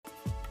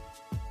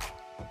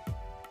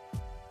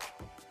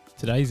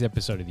Today's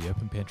episode of the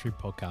Open Pantry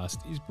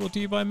podcast is brought to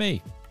you by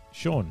me,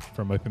 Sean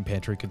from Open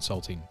Pantry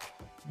Consulting.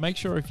 Make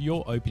sure if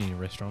you're opening a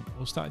restaurant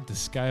or starting to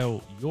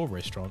scale your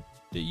restaurant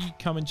that you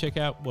come and check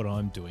out what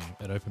I'm doing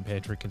at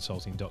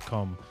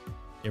openpantryconsulting.com.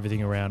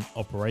 Everything around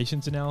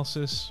operations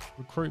analysis,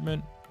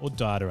 recruitment, or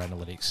data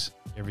analytics.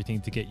 Everything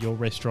to get your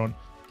restaurant,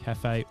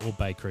 cafe, or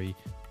bakery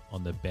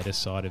on the better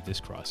side of this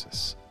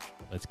crisis.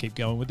 Let's keep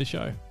going with the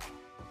show.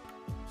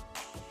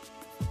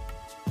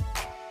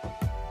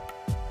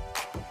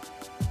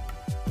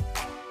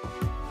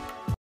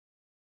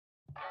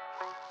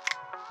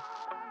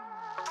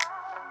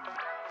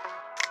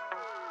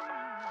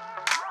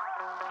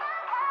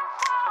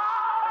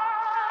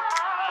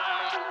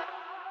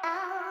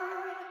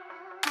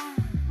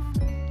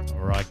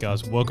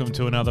 Guys, welcome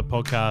to another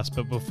podcast.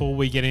 But before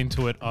we get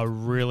into it, I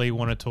really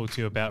want to talk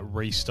to you about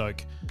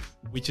Restoke,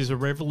 which is a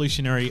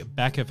revolutionary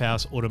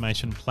back-of-house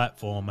automation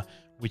platform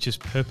which is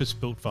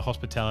purpose-built for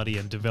hospitality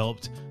and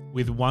developed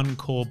with one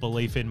core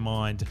belief in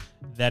mind.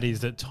 That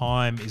is that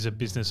time is a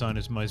business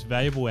owner's most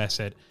valuable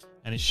asset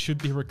and it should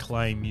be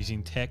reclaimed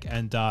using tech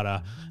and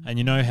data. And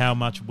you know how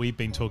much we've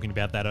been talking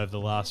about that over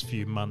the last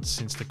few months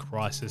since the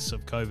crisis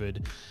of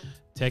COVID.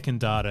 Tech and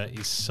data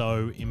is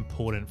so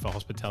important for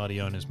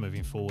hospitality owners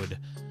moving forward.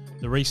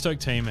 The Restoke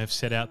team have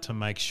set out to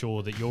make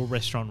sure that your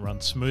restaurant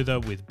runs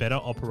smoother with better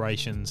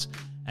operations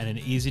and an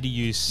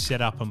easy-to-use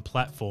setup and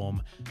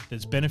platform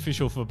that's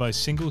beneficial for both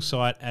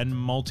single-site and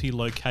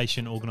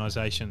multi-location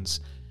organizations.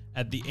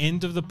 At the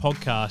end of the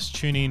podcast,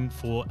 tune in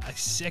for a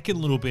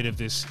second little bit of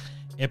this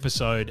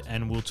episode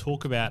and we'll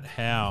talk about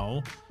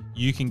how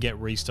you can get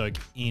Restoke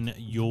in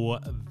your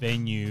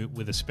venue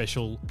with a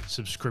special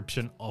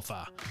subscription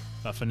offer.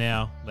 But for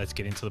now, let's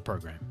get into the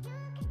program.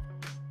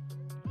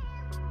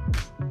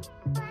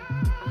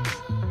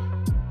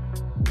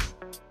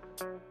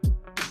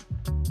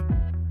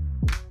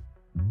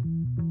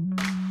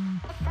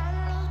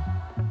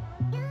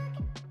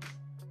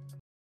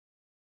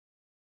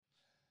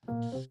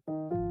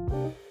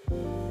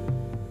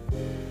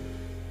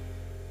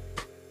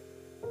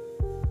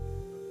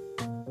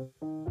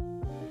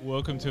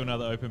 Welcome to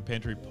another Open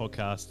Pantry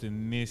podcast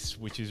in this,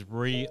 which is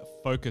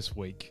REFOCUS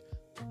week.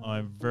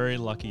 I'm very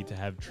lucky to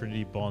have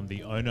Trinity Bond,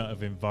 the owner of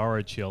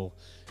EnviroChill.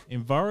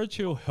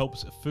 EnviroChill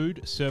helps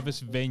food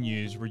service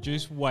venues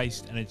reduce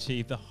waste and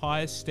achieve the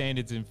highest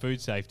standards in food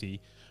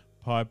safety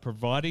by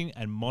providing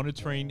and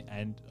monitoring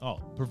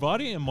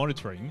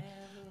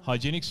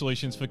hygienic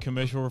solutions for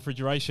commercial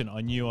refrigeration.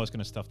 I knew I was going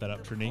to stuff that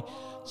up, Trinity.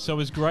 So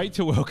it's great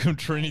to welcome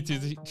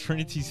Trinity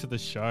to the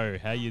show.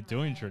 How you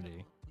doing,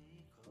 Trinity?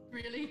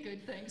 Really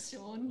good, thanks,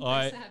 Sean.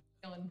 Thanks for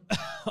having me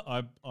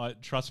on. I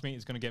trust me,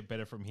 it's going to get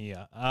better from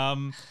here.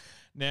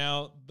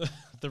 Now,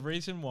 the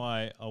reason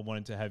why I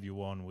wanted to have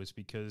you on was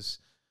because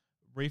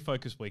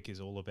Refocus Week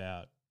is all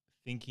about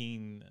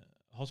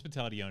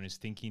hospitality owners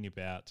thinking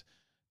about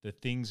the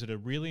things that are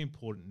really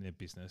important in their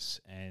business.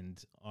 And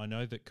I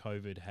know that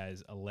COVID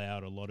has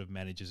allowed a lot of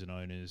managers and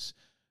owners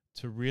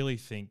to really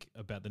think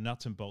about the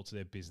nuts and bolts of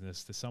their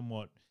business, the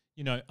somewhat,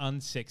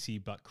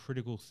 unsexy but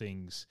critical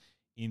things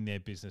in their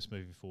business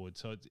moving forward.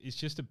 So it's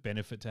just a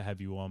benefit to have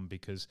you on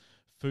because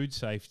food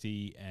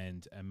safety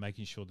and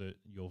making sure that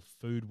your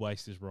food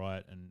waste is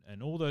right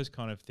and all those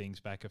kind of things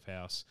back of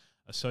house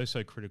are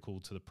so critical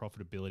to the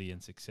profitability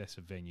and success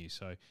of venues.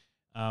 So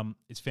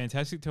it's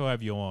fantastic to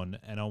have you on,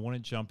 and I want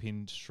to jump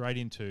in straight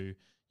into,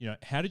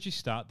 how did you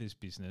start this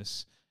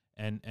business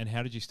and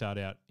how did you start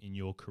out in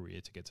your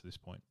career to get to this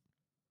point?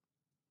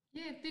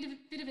 Yeah,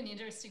 bit of an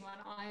interesting one.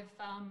 I've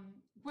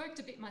worked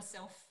a bit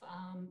myself.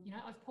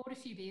 I've poured a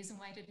few beers and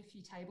waited a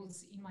few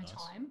tables in my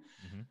time,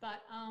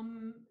 but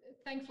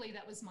thankfully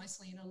that was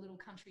mostly in a little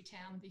country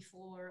town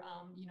before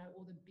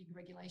all the big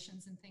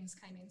regulations and things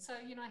came in. So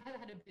I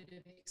had a bit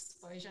of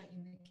exposure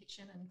in the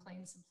kitchen and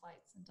cleaned some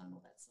plates and done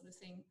all that sort of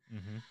thing.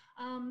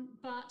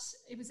 But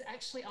it was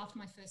actually after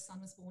my first son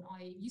was born.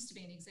 I used to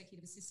be an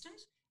executive assistant.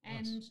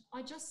 And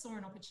I just saw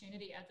an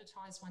opportunity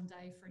advertised one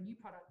day for a new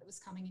product that was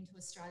coming into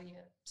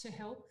Australia to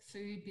help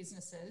food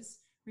businesses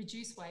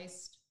reduce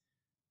waste,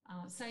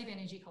 save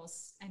energy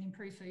costs and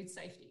improve food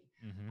safety.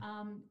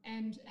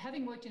 And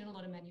having worked in a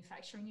lot of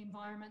manufacturing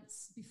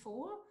environments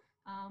before,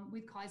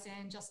 with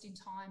Kaizen,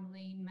 just-in-time,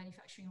 lean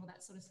manufacturing, all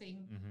that sort of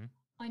thing,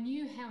 I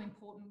knew how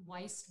important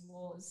waste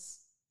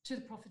was to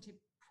the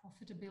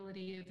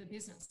profitability of a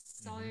business.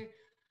 So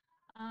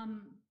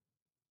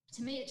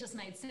to me, it just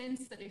made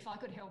sense that if I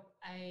could help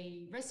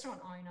a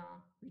restaurant owner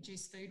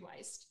reduce food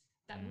waste,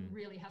 that would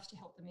really have to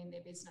help them in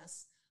their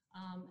business.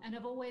 And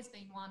I've always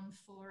been one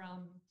for,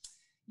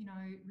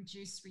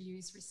 reduce,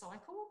 reuse,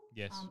 recycle.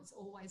 Yes. It's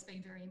always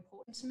been very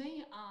important to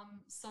me.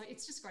 So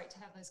it's just great to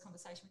have those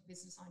conversations with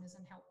business owners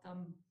and help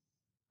them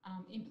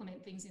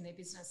implement things in their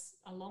business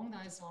along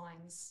those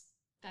lines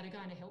that are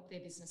going to help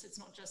their business. It's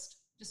not just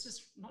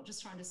not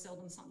just trying to sell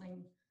them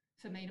something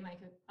for me to make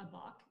a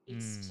buck.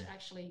 It's to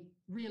actually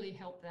really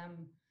help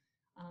them,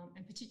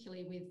 and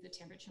particularly with the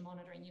temperature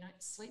monitoring,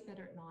 sleep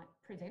better at night,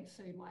 prevent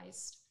food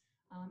waste,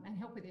 and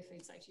help with their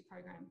food safety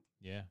program.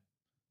 Yeah.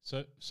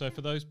 So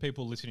for those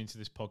people listening to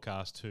this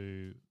podcast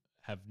who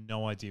have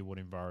no idea what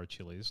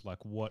EnviroChill is, like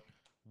what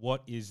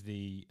is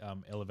the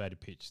elevator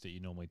pitch that you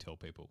normally tell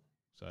people,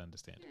 so I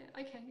understand?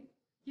 Yeah, okay.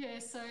 Yeah,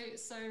 so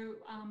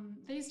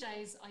these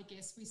days, I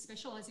guess we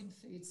specialise in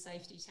food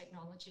safety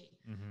technology.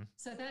 Mm-hmm.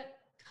 So that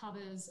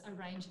covers a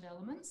range of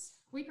elements.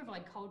 We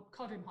provide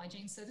cold room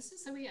hygiene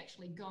services, so we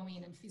actually go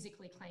in and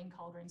physically clean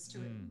cold rooms to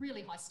a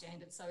really high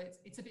standard. So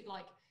it's a bit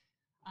like,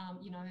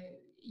 you know,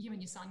 you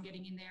and your son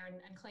getting in there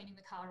and cleaning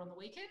the car on the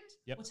weekend,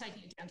 or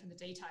taking it down to the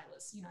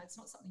detailers. You know, it's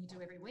not something you do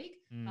every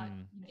week, but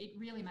you know, it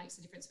really makes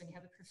a difference when you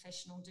have a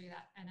professional do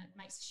that, and it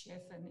makes the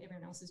chef and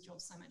everyone else's job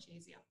so much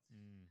easier.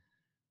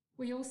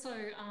 We also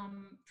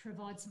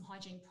provide some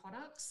hygiene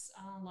products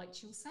like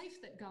Chill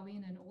Safe that go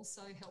in and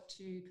also help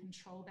to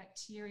control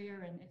bacteria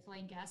and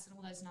ethylene gas and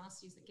all those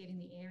nasties that get in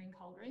the air in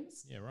cold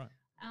rooms. Yeah, right.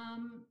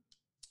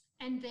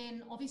 And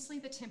then obviously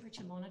the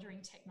temperature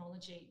monitoring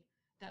technology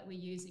that we're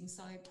using.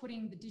 So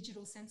putting the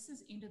digital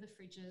sensors into the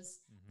fridges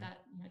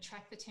that, you know,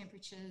 track the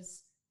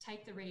temperatures,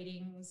 take the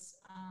readings,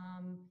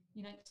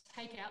 you know,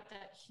 take out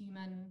that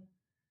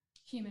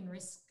human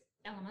risk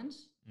element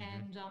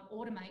and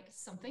automate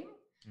something.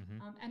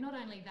 And not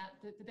only that,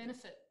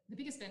 the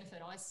biggest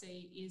benefit I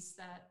see is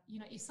that, you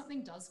know, if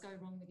something does go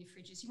wrong with your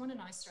fridges, you want to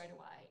know straight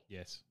away.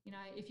 Yes. You know,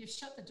 if you've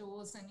shut the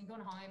doors and you've gone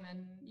home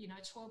and, you know,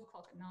 12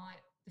 o'clock at night,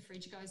 the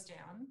fridge goes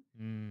down,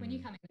 when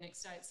you come in the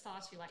next day, it's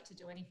far too late to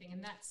do anything.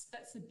 And that's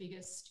the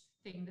biggest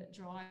thing that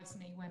drives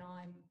me when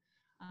I'm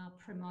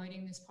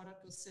promoting this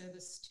product or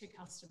service to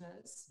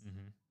customers,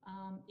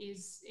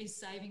 is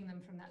saving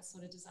them from that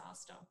sort of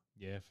disaster.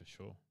 Yeah, for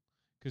sure.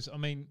 Because, I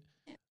mean,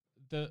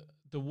 the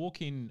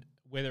walk-in,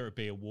 whether it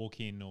be a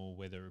walk-in or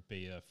whether it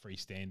be a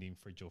freestanding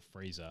fridge or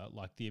freezer,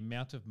 like the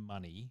amount of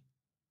money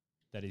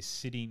that is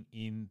sitting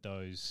in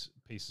those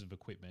pieces of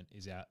equipment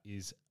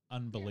is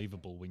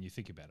unbelievable when you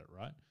think about it,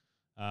 right?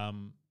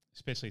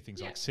 Especially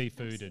things like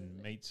seafood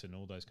and meats and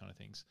all those kind of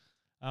things.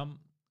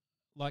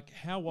 Like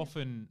how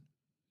often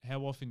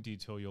do you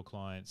tell your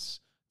clients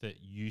that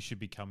you should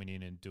be coming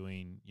in and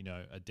doing, you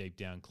know, a deep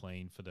down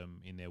clean for them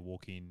in their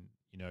walk-in,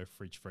 you know,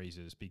 fridge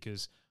freezers?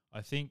 Because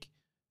I think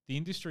the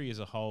industry as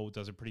a whole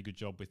does a pretty good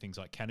job with things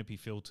like canopy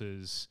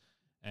filters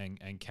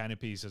and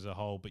canopies as a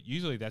whole, but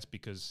usually that's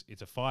because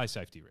it's a fire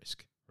safety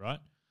risk, right?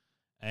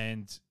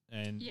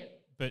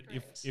 But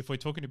if we're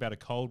talking about a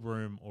cold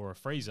room or a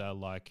freezer,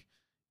 like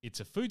it's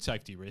a food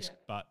safety risk,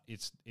 but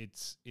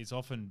it's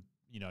often,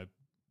 you know,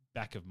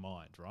 back of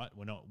mind, right?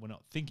 We're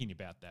not thinking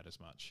about that as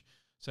much.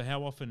 So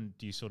how often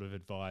do you sort of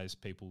advise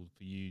people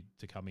for you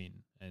to come in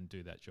and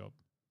do that job?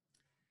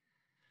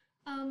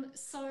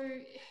 So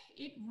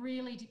it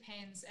really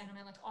depends. And I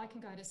mean, like I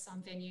can go to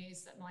some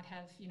venues that might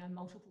have, you know,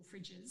 multiple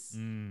fridges.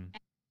 And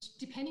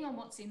depending on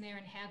what's in there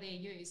and how they're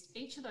used,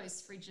 each of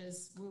those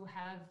fridges will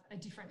have a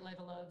different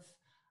level of,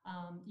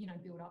 you know,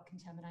 build up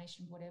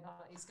contamination, whatever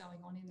is going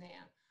on in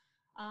there.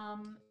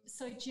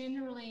 So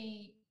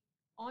generally,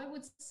 I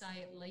would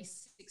say at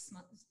least 6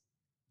 months,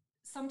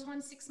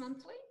 sometimes 6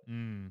 monthly,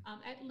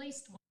 at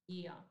least 1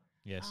 year.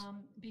 Yes.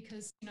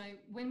 Because, you know,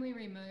 when we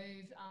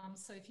remove,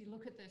 so if you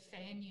look at the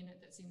fan unit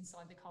that's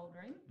inside the cold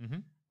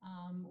room,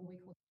 or we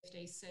call it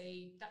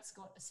FDC, that's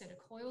got a set of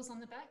coils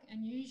on the back,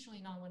 and usually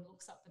no one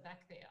looks up the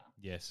back there.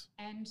 Yes.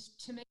 And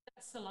to me,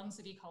 that's the lungs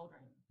of your cold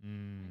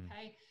room.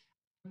 Okay.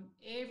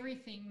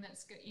 Everything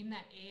that's in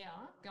that air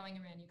going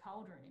around your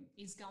cold room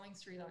is going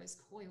through those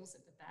coils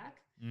at the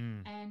back,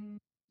 and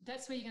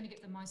that's where you're going to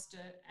get the most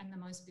dirt and the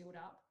most build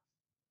up.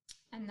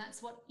 And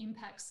that's what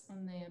impacts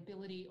on the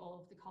ability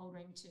of the cold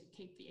room to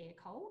keep the air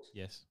cold.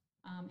 Yes.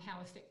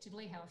 How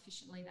effectively, how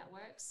efficiently that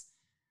works.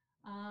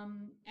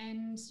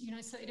 And, you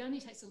know, so it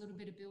only takes a little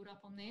bit of build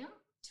up on there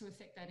to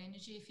affect that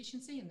energy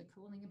efficiency and the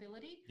cooling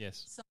ability.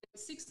 Yes. So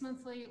 6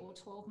 monthly or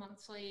 12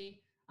 monthly,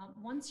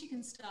 once you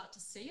can start to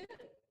see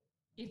it,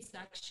 it's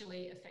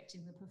actually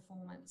affecting the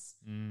performance.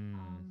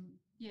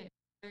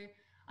 So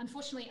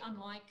unfortunately,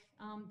 unlike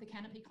the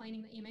canopy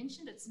cleaning that you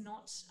mentioned, it's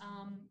not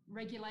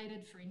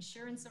regulated for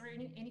insurance or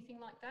anything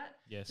like that.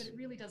 Yes. But it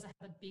really does have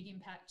a big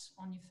impact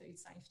on your food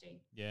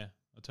safety. Yeah,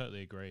 I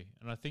totally agree.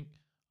 And I think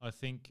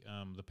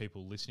the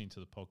people listening to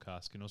the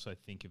podcast can also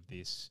think of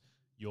this,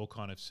 your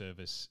kind of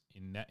service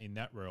in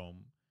that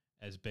realm,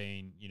 as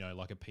being, you know,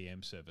 like a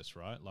PM service,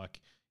 right? Like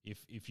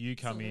if you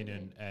come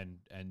in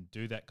and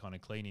do that kind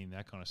of cleaning,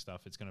 that kind of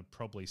stuff, it's going to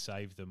probably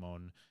save them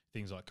on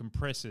things like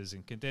compressors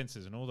and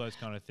condensers and all those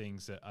kind of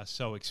things that are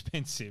so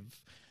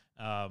expensive.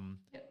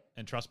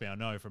 And trust me, I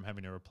know from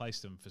having to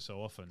replace them for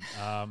so often.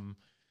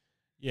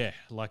 Yeah,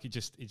 like it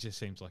just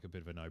seems like a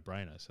bit of a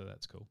no-brainer. So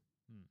that's cool.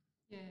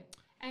 Yeah,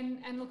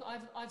 and look,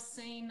 I've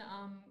seen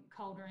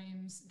cold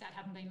rooms that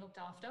haven't been looked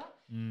after,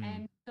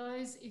 and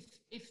those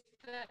if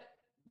that,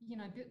 you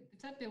know,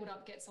 if that build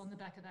up gets on the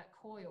back of that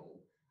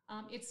coil,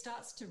 it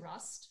starts to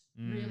rust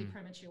really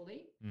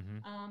prematurely.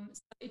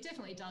 So it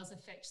definitely does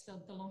affect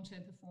the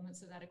long-term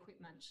performance of that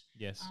equipment.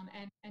 Yes.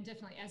 And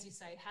definitely, as you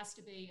say, it has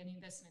to be an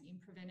investment in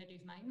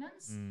preventative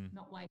maintenance,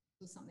 not wait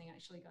until something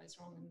actually goes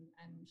wrong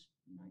and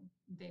you know,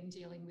 then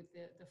dealing with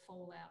the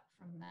fallout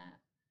from that.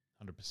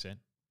 100%.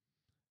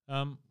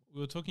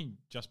 we were talking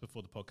just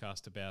before the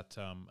podcast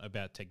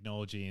about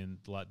technology, and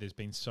like there's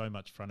been so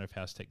much front of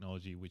house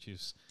technology, which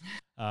is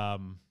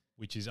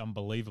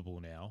unbelievable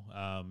now.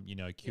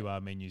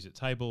 QR menus at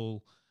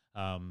table,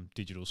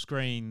 digital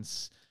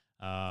screens,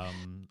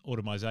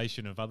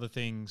 automation of other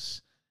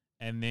things.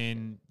 And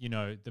then,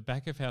 the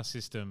back of house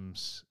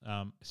systems,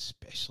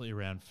 especially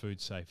around food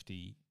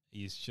safety,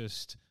 is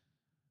just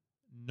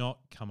not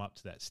come up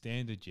to that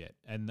standard yet.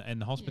 And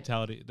the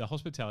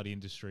hospitality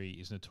industry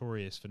is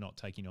notorious for not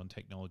taking on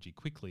technology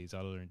quickly as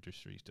other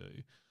industries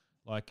do.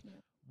 Why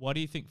do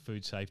you think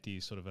food safety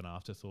is sort of an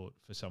afterthought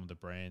for some of the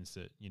brands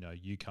that,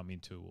 you come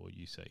into or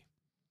you see?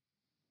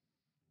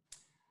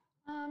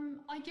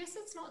 I guess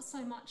it's not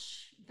so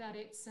much that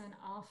it's an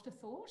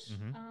afterthought.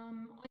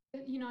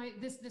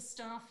 The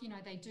staff,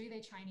 they do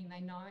their training,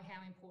 they know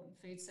how important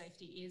food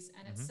safety is,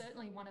 and it's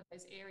certainly one of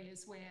those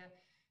areas where,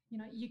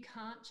 you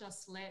can't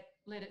just let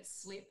it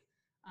slip.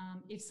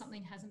 If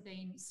something hasn't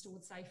been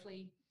stored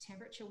safely,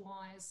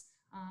 temperature-wise,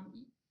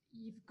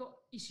 you've got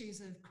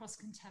issues of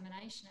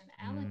cross-contamination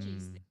and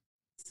allergies.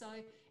 So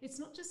it's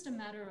not just a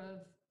matter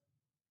of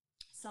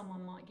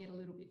someone might get a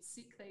little bit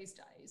sick these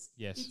days.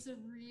 Yes.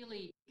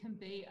 It can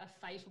be a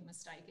fatal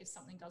mistake if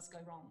something does go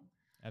wrong.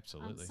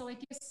 Absolutely. So I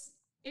guess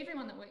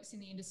everyone that works in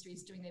the industry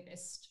is doing their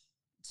best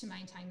to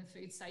maintain the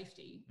food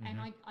safety. And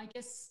I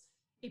guess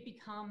it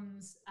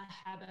becomes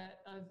a habit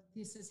of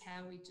this is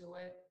how we do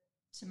it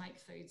to make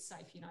food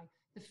safe.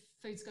 The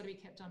food's got to be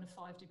kept under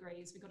 5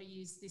 degrees. We've got to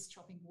use this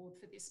chopping board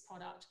for this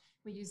product.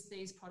 We use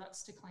these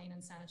products to clean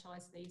and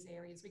sanitize these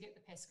areas. We get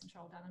the pest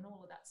control done and all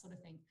of that sort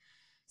of thing.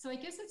 So I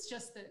guess it's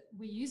just that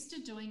we're used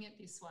to doing it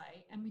this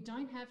way and we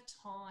don't have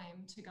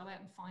time to go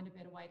out and find a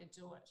better way to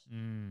do it.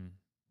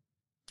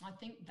 I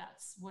think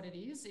that's what it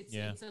is. It's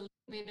a little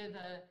bit of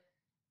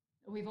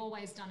we've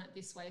always done it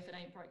this way. If it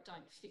ain't broke,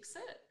 don't fix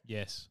it.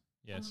 Yes.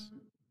 But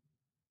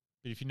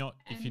if you're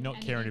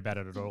not caring about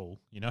it at all,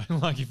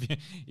 like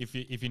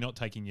if you're not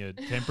taking your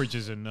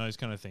temperatures and those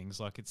kind of things,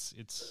 like it's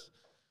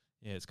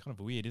kind of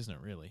weird, isn't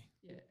it? Really?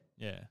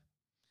 Yeah.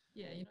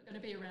 Yeah, you're not going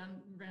to be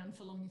around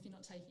for long if you're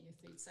not taking your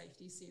food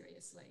safety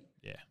seriously.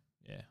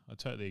 Yeah, I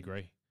totally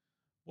agree.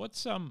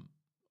 What's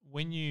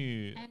when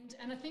you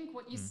and I think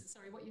what you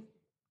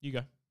you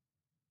go.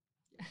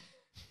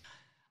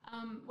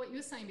 What you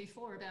were saying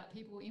before about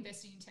people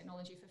investing in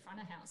technology for front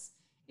of house,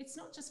 it's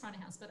not just front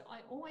of house, but I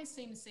always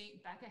seem to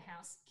see back of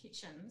house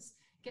kitchens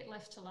get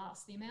left to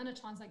last. The amount of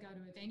times I go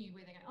to a venue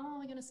where they go,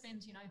 we're going to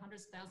spend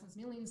hundreds of thousands,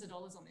 millions of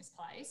dollars on this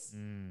place,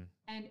 and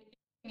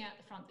out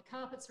the front, the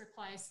carpet's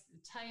replaced, the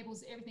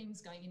tables,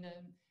 everything's going into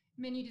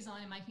menu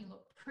design and making it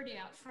look pretty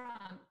out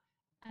front.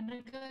 And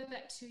I go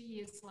back 2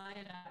 years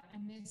later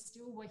and they're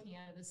still working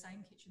out of the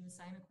same kitchen, the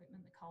same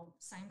equipment,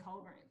 same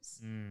cold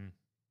rooms.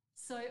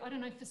 So I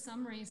don't know, for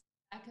some reason,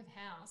 back of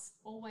house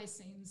always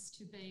seems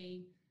to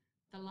be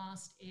the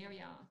last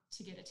area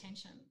to get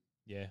attention.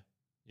 Yeah,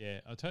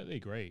 I totally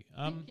agree.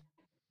 I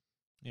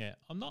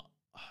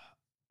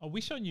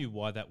wish I knew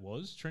why that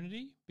was,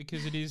 Trinity,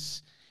 because it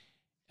is...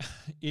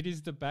 it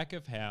is the back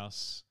of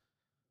house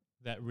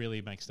that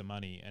really makes the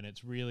money, and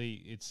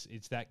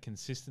it's that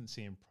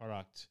consistency in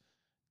product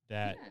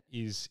that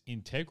is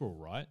integral,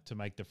 right, to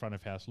make the front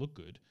of house look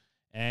good.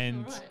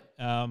 And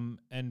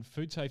and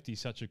food safety is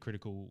such a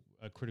critical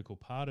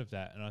part of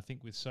that. And I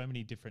think with so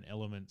many different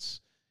elements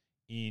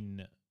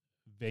in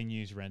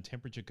venues around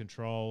temperature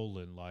control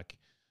and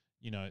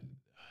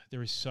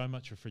there is so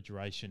much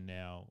refrigeration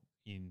now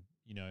in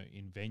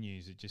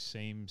venues. It just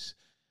seems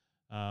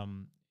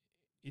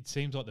it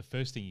seems like the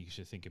first thing you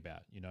should think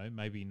about,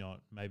 maybe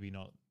not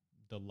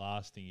the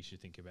last thing you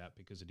should think about,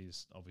 because it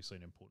is obviously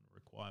an important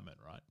requirement,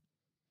 right?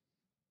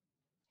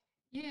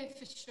 Yeah,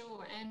 for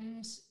sure.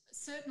 And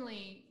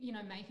certainly,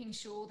 making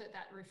sure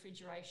that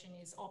refrigeration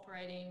is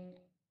operating,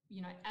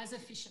 as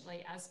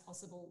efficiently as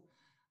possible.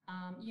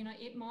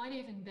 It might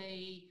even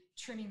be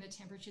trimming the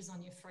temperatures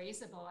on your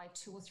freezer by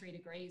 2 or 3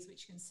 degrees,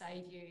 which can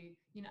save you,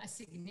 a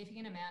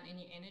significant amount in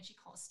your energy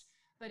cost.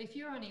 But if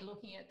you're only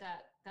looking at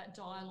that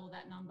dial or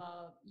that number,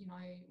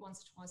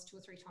 once or twice, 2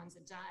 or 3 times a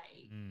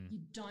day, you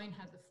don't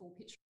have the full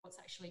picture of what's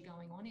actually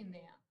going on in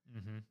there.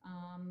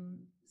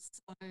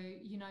 So,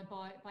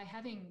 by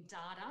having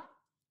data,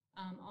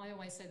 I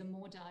always say the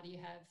more data you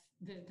have,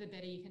 the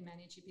better you can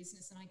manage your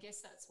business. And I guess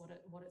that's what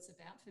it's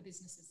about for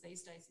businesses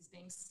these days, is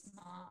being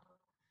smart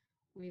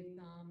with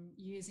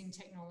using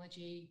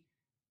technology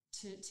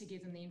to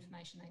give them the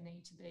information they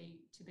need to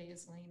be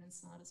as lean and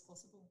smart as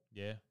possible.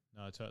 Yeah,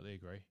 no, I totally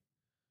agree.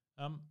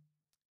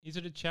 Is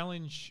it a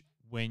challenge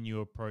when you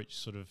approach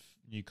sort of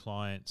new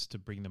clients to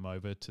bring them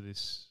over to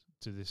this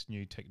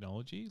new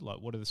technology?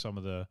 Like, what are some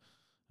of the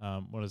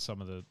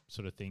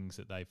sort of things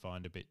that they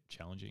find a bit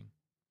challenging?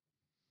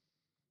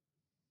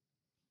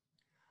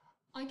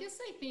 I guess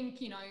they think,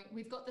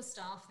 we've got the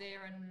staff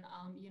there and,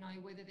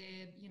 whether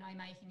they're,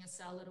 making a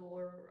salad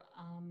or,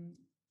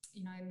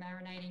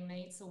 marinating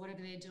meats or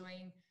whatever they're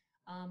doing,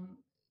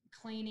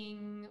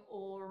 cleaning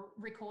or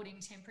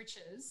recording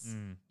temperatures,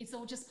 it's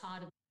all just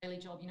part of daily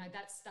job. You know,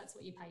 that's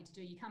what you're paid to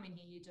do. You come in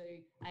here, you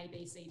do A,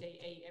 B, C, D,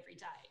 E every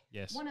day.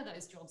 Yes. One of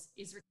those jobs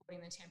is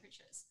recording the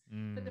temperatures.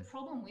 But the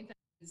problem with it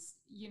is,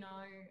 you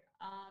know,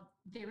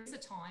 there is a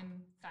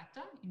time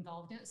factor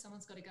involved in it.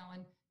 Someone's got to go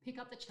and pick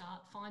up the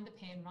chart, find the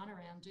pen, run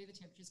around, do the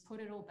temperatures, put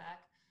it all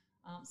back.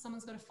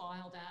 Someone's got to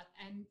file that.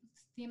 And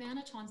the amount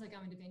of times I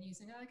go into venues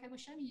and go, okay, well,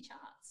 show me your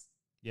charts.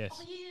 Yes.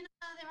 Oh, yeah,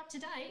 no, they're up to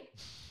date.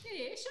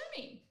 Yeah, show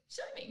me.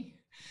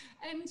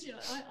 And, you know,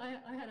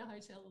 I had a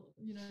hotel,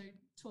 you know,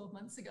 12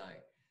 months ago.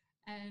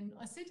 And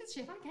I said to the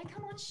chef, okay,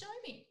 come on, show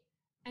me.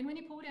 And when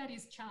he pulled out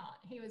his chart,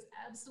 he was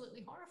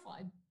absolutely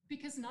horrified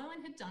because no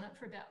one had done it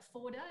for about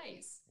 4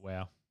 days.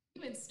 Wow. He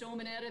went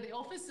storming out of the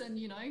office and,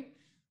 you know,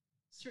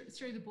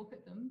 threw the book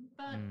at them.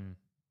 But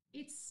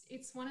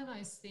it's one of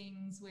those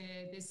things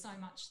where there's so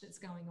much that's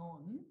going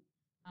on.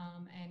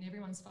 And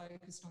everyone's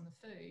focused on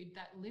the food,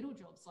 that little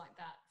jobs like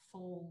that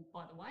fall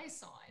by the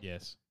wayside.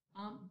 Yes.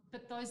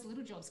 But those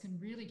little jobs can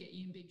really get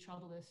you in big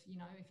trouble if, you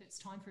know, if it's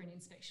time for an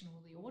inspection or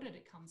the audit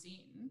it comes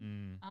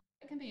in.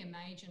 It can be a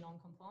major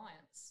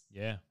non-compliance.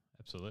 Yeah,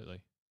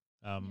 absolutely.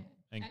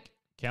 And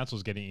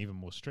council's getting even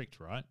more strict,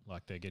 right?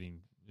 Like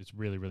it's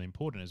really, really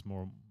important. It's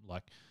more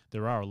like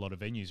there are a lot of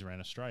venues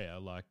around Australia,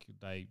 like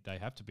they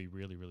have to be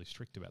really, really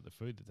strict about the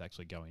food that's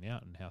actually going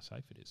out and how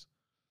safe it is.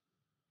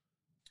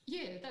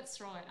 Yeah,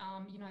 that's right.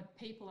 You know,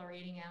 people are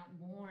eating out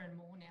more and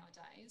more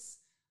nowadays.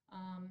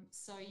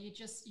 So you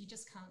just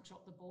can't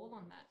drop the ball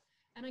on that.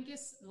 And I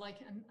guess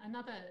like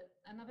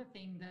another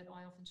thing that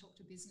I often talk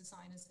to business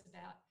owners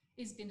about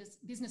is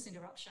business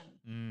interruption.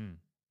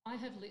 I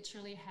have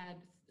literally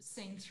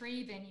seen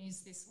 3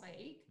 venues this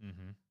week.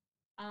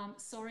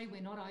 Sorry, we're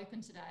not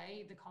open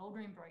today. The cold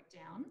room broke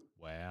down.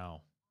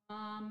 Wow.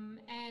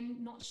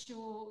 And not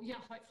sure, yeah,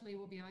 hopefully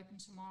we'll be open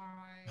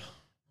tomorrow.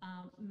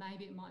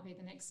 Maybe it might be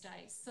the next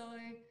day. So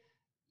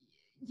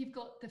you've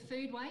got the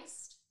food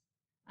waste,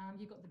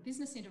 you've got the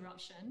business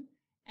interruption,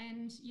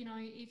 and, you know,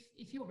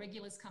 if your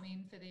regulars come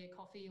in for their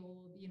coffee or,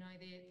 you know,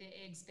 their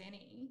eggs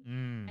Benny,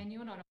 and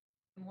you're not open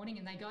in the morning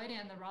and they go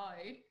down the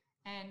road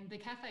and the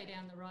cafe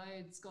down the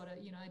road's got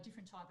a, you know, a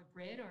different type of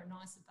bread or a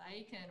nicer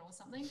bacon or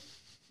something,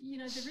 you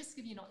know, the risk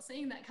of you not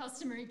seeing that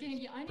customer again,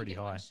 you only pretty get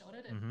high. one shot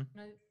at it. You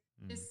know,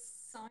 there's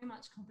so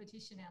much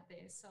competition out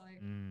there. So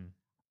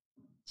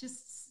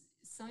just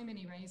so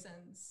many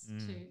reasons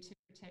to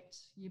protect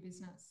your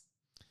business.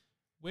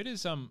 Where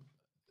does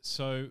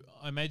so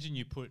I imagine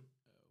you put,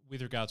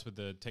 with regards with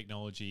the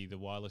technology, the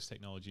wireless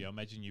technology, I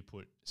imagine you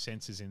put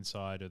sensors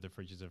inside of the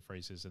fridges and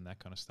freezers and that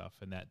kind of stuff,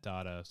 and that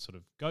data sort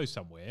of goes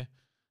somewhere.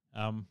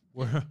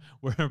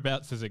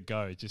 Whereabouts does it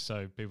go, just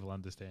so people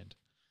understand?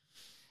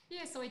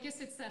 Yeah, so I guess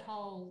it's that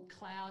whole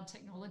cloud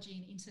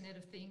technology and Internet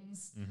of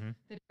Things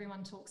that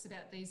everyone talks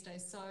about these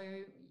days. So,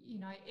 you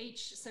know,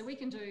 so we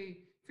can do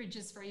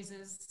fridges,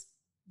 freezers,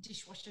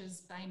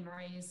 dishwashers,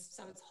 bain-maries,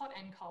 so it's hot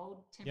and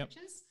cold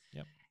temperatures.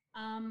 Yep.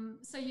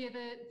 So yeah,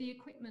 the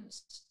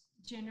equipment,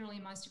 generally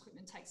most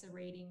equipment takes a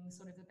reading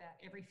sort of about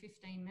every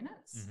 15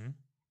 minutes.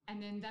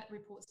 And then that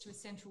reports to a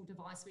central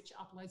device which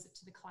uploads it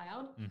to the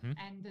cloud,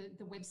 and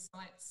the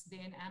websites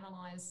then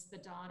analyse the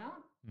data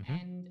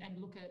and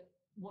look at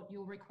what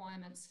your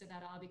requirements for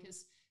that are,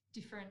 because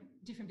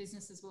different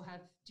businesses will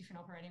have different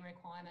operating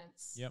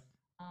requirements. Yep.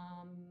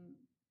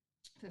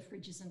 For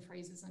fridges and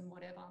freezers and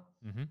whatever.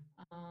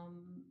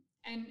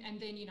 And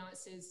then, you know, it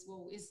says,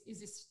 well, is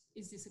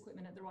this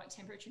equipment at the right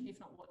temperature? And if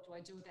not, what do I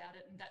do about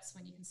it? And that's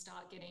when you can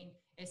start getting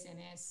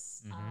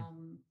SMS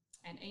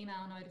and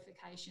email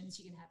notifications.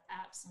 You can have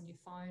apps on your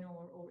phone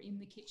or in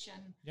the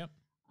kitchen. Yep.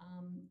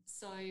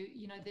 So,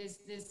 you know,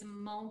 there's a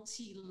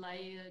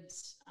multi-layered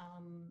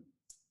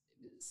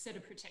set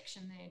of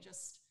protection there,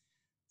 just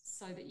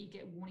so that you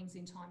get warnings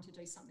in time to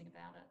do something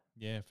about it.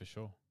 Yeah, for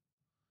sure.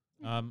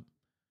 Yeah.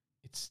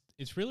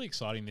 It's really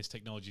exciting. This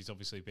technology's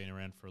obviously been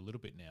around for a little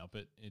bit now,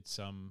 but it's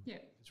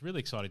really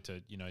exciting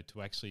to, you know,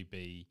 to actually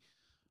be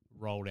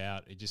rolled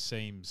out. It just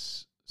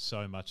seems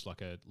so much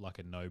like a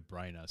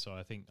no-brainer. So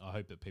I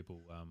hope that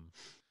people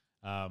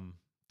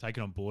take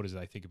it on board as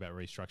they think about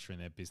restructuring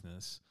their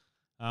business.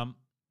 I've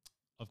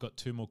got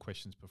 2 more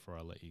questions before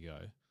I let you go.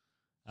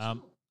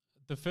 Sure.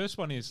 The first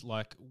one is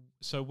like,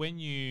 so when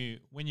you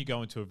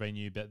go into a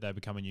venue, they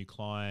become a new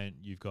client,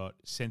 you've got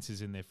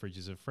sensors in their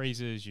fridges and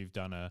freezers, you've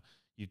done a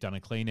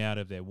clean out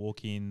of their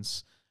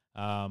walk-ins,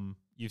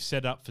 you've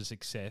set up for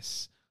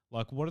success.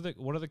 Like, what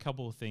are the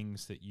couple of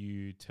things that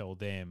you tell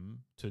them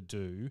to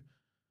do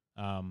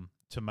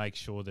to make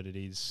sure that it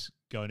is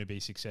going to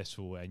be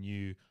successful, and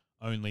you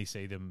only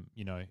see them,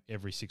 you know,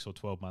 every 6 or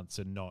 12 months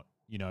and not,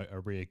 you know,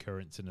 a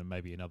reoccurrence in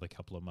maybe another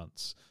couple of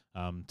months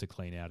to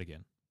clean out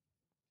again?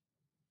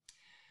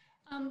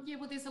 Yeah,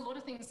 well, there's a lot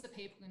of things that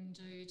people can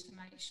do to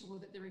make sure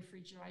that the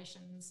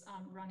refrigeration's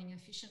running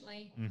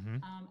efficiently.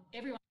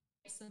 Everyone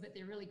makes them, but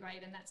they're really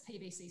great, and that's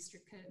PVC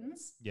strip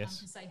curtains. Yes.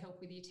 Because they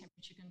help with your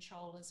temperature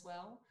control as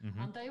well.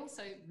 They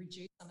also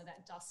reduce some of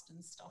that dust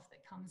and stuff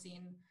that comes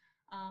in.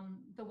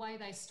 The way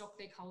they stock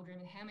their cold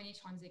room and how many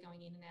times they're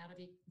going in and out of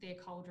their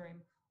cold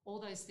room all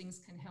those things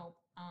can help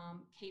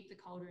keep the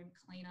cold room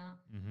cleaner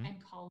and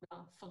colder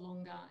for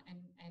longer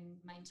and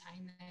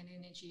maintain that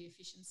energy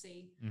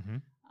efficiency.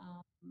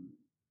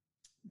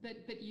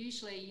 But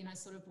usually, you know,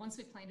 sort of once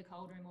we've cleaned a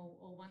cold room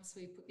or once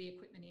we've put the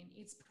equipment in,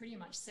 it's pretty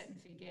much set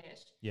and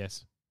forget.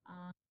 Yes.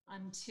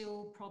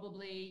 Until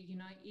probably, you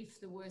know, if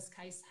the worst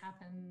case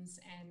happens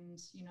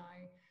and, you know,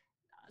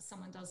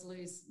 someone does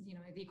lose, you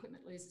know, the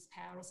equipment loses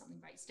power or something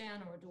breaks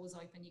down or a door's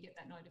open, you get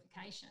that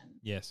notification.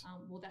 Yes.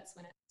 Well, that's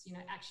when it's, you know,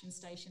 action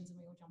stations, and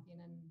we all jump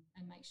in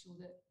and make sure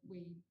that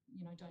we,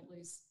 you know, don't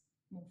lose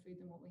more food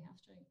than what we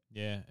have to.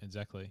 Yeah,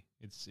 exactly.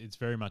 It's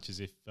very much as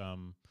if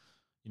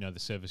you know, the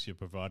service you're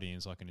providing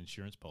is like an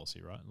insurance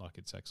policy, right? Like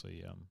it's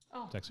actually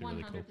it's actually 100%,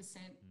 really cool.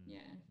 Yeah.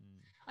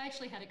 I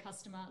actually had a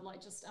customer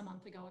like just a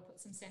month ago. I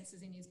put some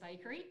sensors in his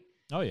bakery.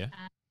 Oh yeah.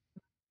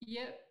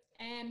 Yep.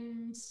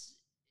 And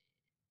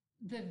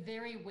the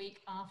very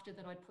week after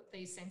that I'd put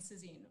these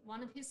sensors in,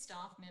 one of his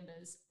staff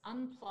members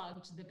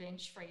unplugged the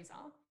bench freezer.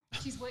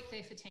 She's worked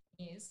there for 10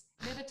 years,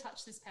 never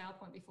touched this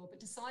PowerPoint before, but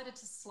decided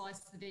to slice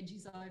the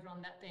veggies over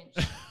on that bench.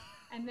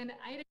 And then at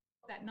 8 o'clock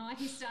that night,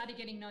 he started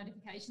getting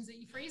notifications that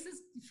your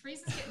freezer's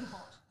getting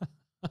hot.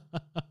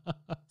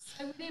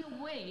 So within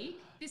a week,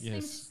 this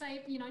thing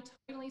saved, you know,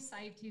 totally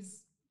saved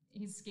his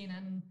skin.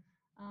 And,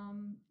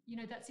 you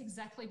know, that's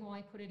exactly why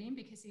I put it in,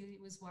 because he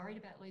was worried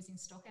about losing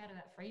stock out of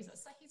that freezer.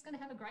 So he's going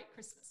to have a great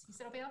Christmas. He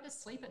said, I'll be able to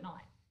sleep at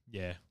night.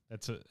 Yeah,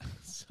 that's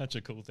such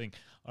a cool thing.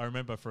 I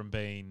remember from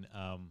being,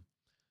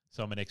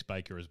 so I'm an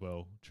ex-baker as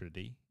well,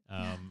 Trinity,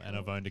 and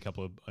I've owned a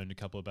couple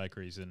of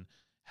bakeries, and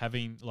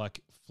having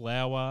like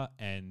flour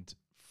and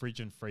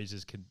fridge and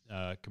freezers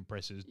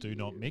compressors do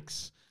not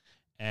mix,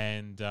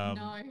 and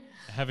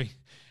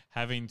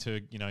having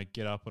to, you know,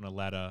 get up on a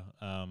ladder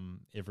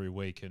every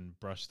week and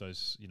brush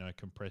those, you know,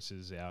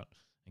 compressors out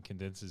and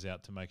condensers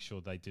out to make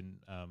sure they didn't,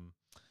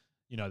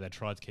 you know, they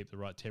tried to keep the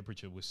right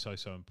temperature was so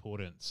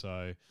important.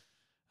 So,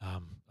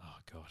 oh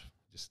God,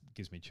 just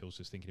gives me chills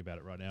just thinking about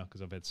it right now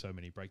because I've had so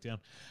many breakdown.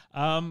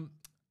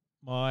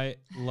 My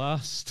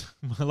last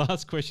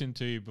question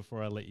to you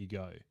before I let you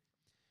go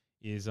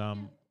is I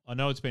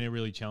know it's been a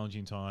really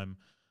challenging time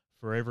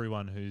for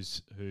everyone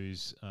who's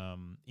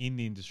in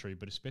the industry,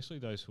 but especially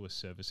those who are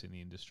servicing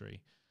the industry,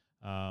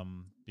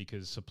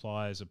 because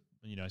suppliers are,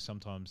 you know,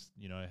 sometimes,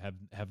 you know,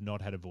 have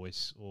not had a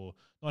voice or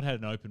not had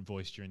an open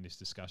voice during this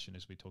discussion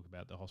as we talk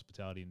about the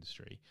hospitality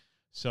industry.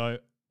 So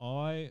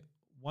I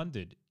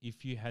wondered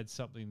if you had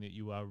something that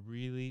you are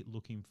really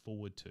looking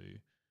forward to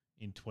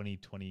in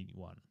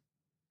 2021.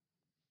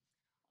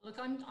 Look,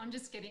 I'm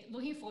just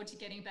looking forward to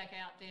getting back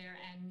out there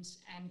and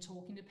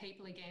talking to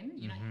people again,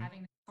 you know,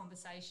 having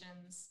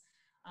conversations.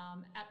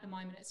 At the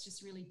moment, it's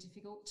just really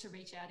difficult to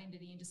reach out into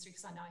the industry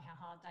because I know how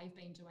hard they've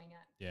been doing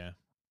it. Yeah.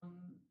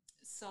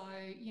 So,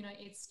 you know,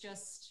 it's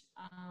just,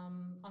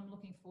 I'm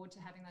looking forward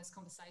to having those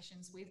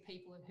conversations with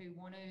people who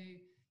want to,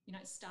 you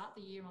know, start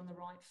the year on the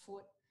right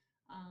foot,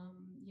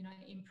 you know,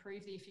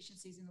 improve the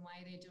efficiencies in the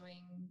way they're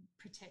doing,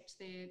 protect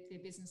their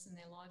business and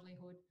their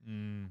livelihood.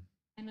 And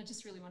I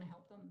just really want to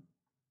help them.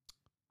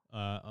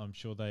 I'm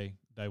sure they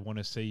want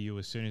to see you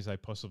as soon as they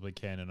possibly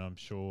can, and I'm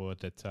sure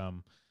that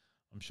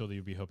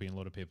you'll be helping a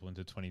lot of people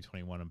into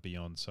 2021 and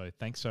beyond. So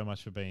thanks so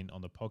much for being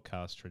on the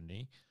podcast,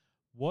 Trinity.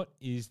 What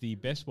is the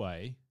best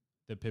way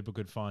that people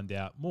could find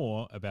out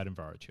more about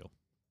EnviroChill?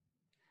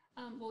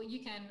 Well,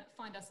 you can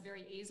find us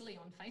very easily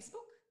on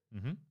Facebook,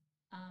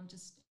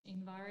 just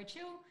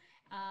EnviroChill,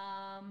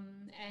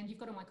 and you've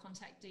got all my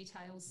contact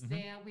details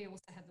there. We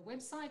also have the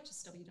website,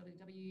 just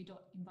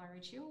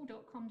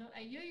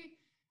www.envirochill.com.au.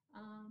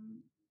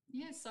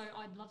 Yeah, so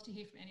I'd love to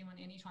hear from anyone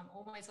anytime.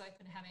 Always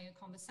open to having a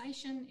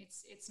conversation.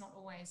 It's not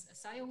always a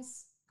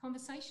sales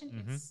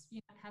conversation. It's,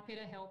 you know, happy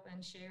to help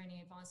and share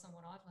any advice on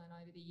what I've learned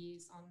over the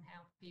years on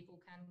how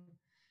people can,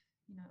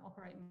 you know,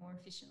 operate more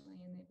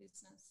efficiently in their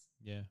business.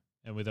 Yeah,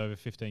 and with over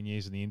 15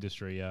 years in the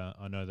industry,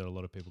 I know that a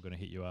lot of people are going to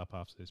hit you up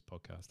after this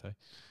podcast. Hey,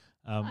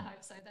 I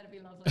hope so. That'd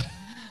be lovely.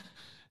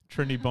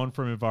 Trinity Bond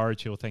from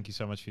EnviroChill, thank you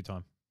so much for your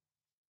time.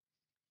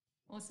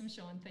 Awesome,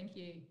 Sean. Thank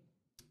you.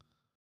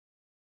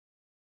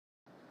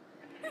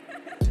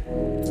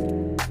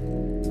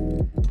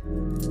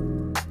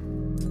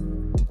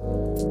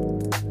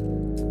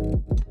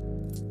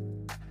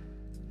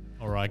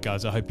 All right,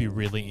 guys, I hope you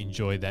really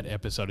enjoyed that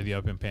episode of the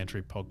Open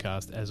Pantry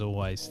podcast. As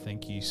always,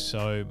 thank you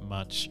so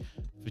much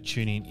for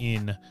tuning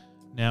in.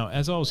 Now,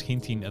 as I was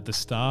hinting at the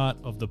start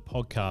of the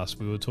podcast,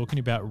 we were talking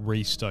about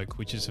Restoke,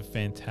 which is a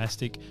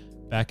fantastic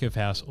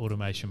back-of-house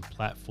automation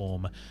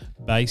platform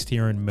based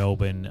here in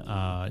Melbourne.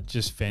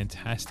 Just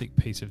fantastic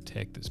piece of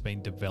tech that's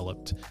been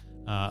developed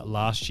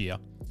last year.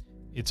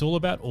 It's all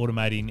about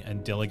automating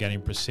and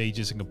delegating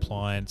procedures and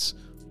compliance,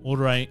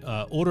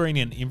 ordering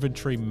and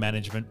inventory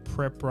management,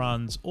 prep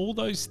runs, all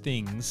those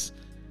things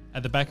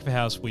at the back of the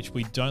house, which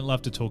we don't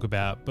love to talk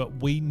about, but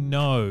we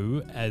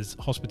know as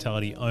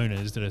hospitality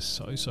owners that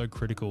are so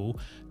critical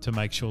to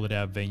make sure that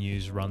our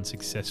venues run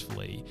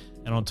successfully.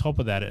 And on top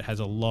of that, it has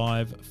a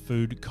live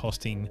food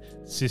costing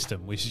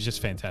system, which is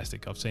just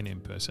fantastic. I've seen it in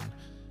person.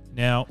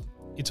 Now,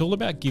 it's all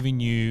about giving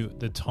you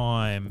the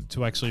time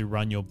to actually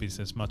run your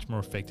business much more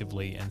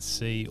effectively and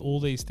see all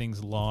these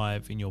things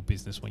live in your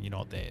business when you're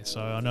not there.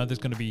 So I know that's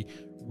going to be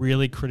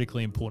really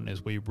critically important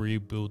as we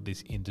rebuild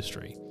this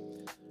industry.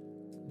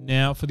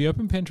 Now, for the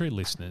Open Pantry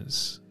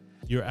listeners,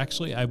 you're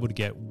actually able to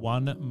get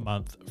 1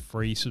 month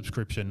free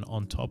subscription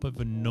on top of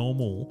a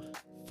normal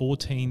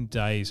 14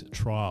 days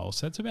trial.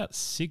 So that's about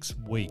 6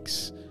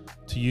 weeks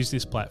to use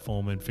this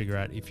platform and figure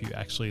out if you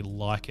actually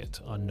like it.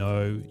 I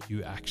know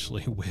you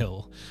actually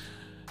will.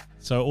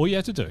 So all you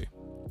have to do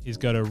is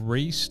go to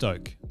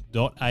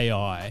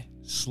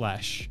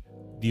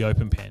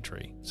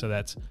restoke.ai/theopenpantry. So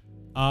that's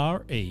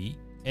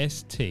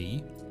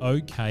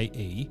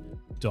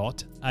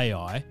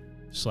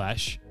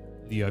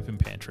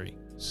restoke.ai/theopenpantry.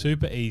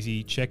 Super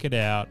easy. Check it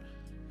out.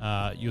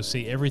 You'll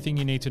see everything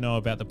you need to know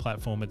about the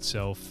platform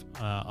itself.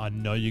 I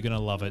know you're going to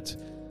love it.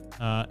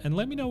 And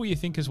let me know what you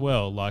think as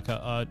well. Like,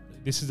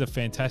 this is a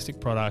fantastic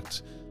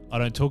product. I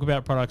don't talk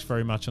about products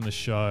very much on the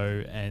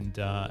show, and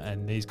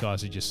these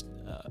guys are just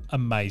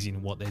amazing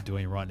in what they're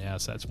doing right now.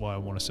 So that's why I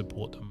want to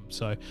support them.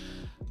 So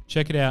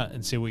check it out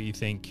and see what you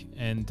think.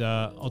 And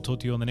I'll talk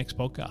to you on the next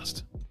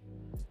podcast.